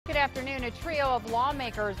afternoon, a trio of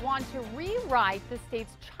lawmakers want to rewrite the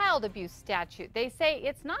state's child abuse statute. They say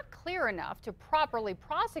it's not clear enough to properly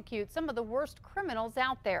prosecute some of the worst criminals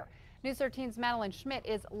out there. News 13's Madeline Schmidt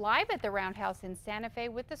is live at the Roundhouse in Santa Fe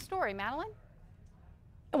with the story. Madeline?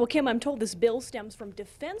 Well, Kim, I'm told this bill stems from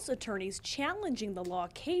defense attorneys challenging the law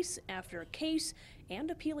case after case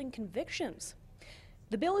and appealing convictions.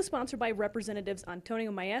 The bill is sponsored by Representatives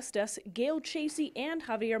Antonio Maestas, Gail Chasey, and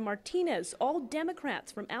Javier Martinez, all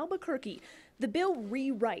Democrats from Albuquerque. The bill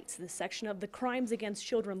rewrites the section of the Crimes Against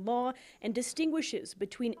Children law and distinguishes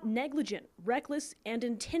between negligent, reckless, and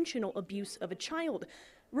intentional abuse of a child.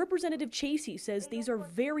 Representative Chasey says these are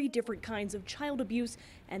very different kinds of child abuse,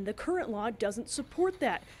 and the current law doesn't support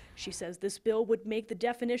that. She says this bill would make the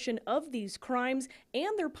definition of these crimes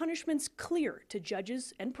and their punishments clear to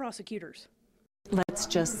judges and prosecutors. Let's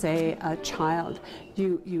just say a child,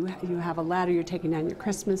 you have a ladder, you're taking down your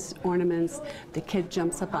Christmas ornaments, the kid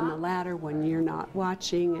jumps up on the ladder when you're not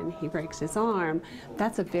watching and he breaks his arm.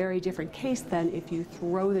 That's a very different case than if you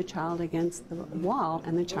throw the child against the wall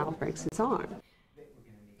and the child breaks his arm.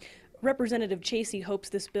 Representative Chasey hopes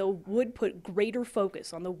this bill would put greater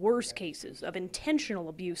focus on the worst cases of intentional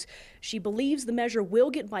abuse. She believes the measure will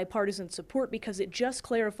get bipartisan support because it just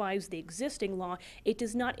clarifies the existing law. It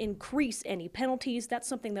does not increase any penalties. That's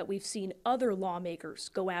something that we've seen other lawmakers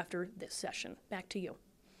go after this session. Back to you.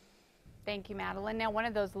 Thank you, Madeline. Now, one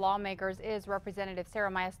of those lawmakers is Representative Sarah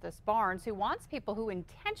Maestas Barnes, who wants people who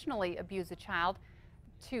intentionally abuse a child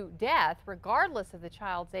to death, regardless of the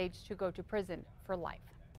child's age, to go to prison for life.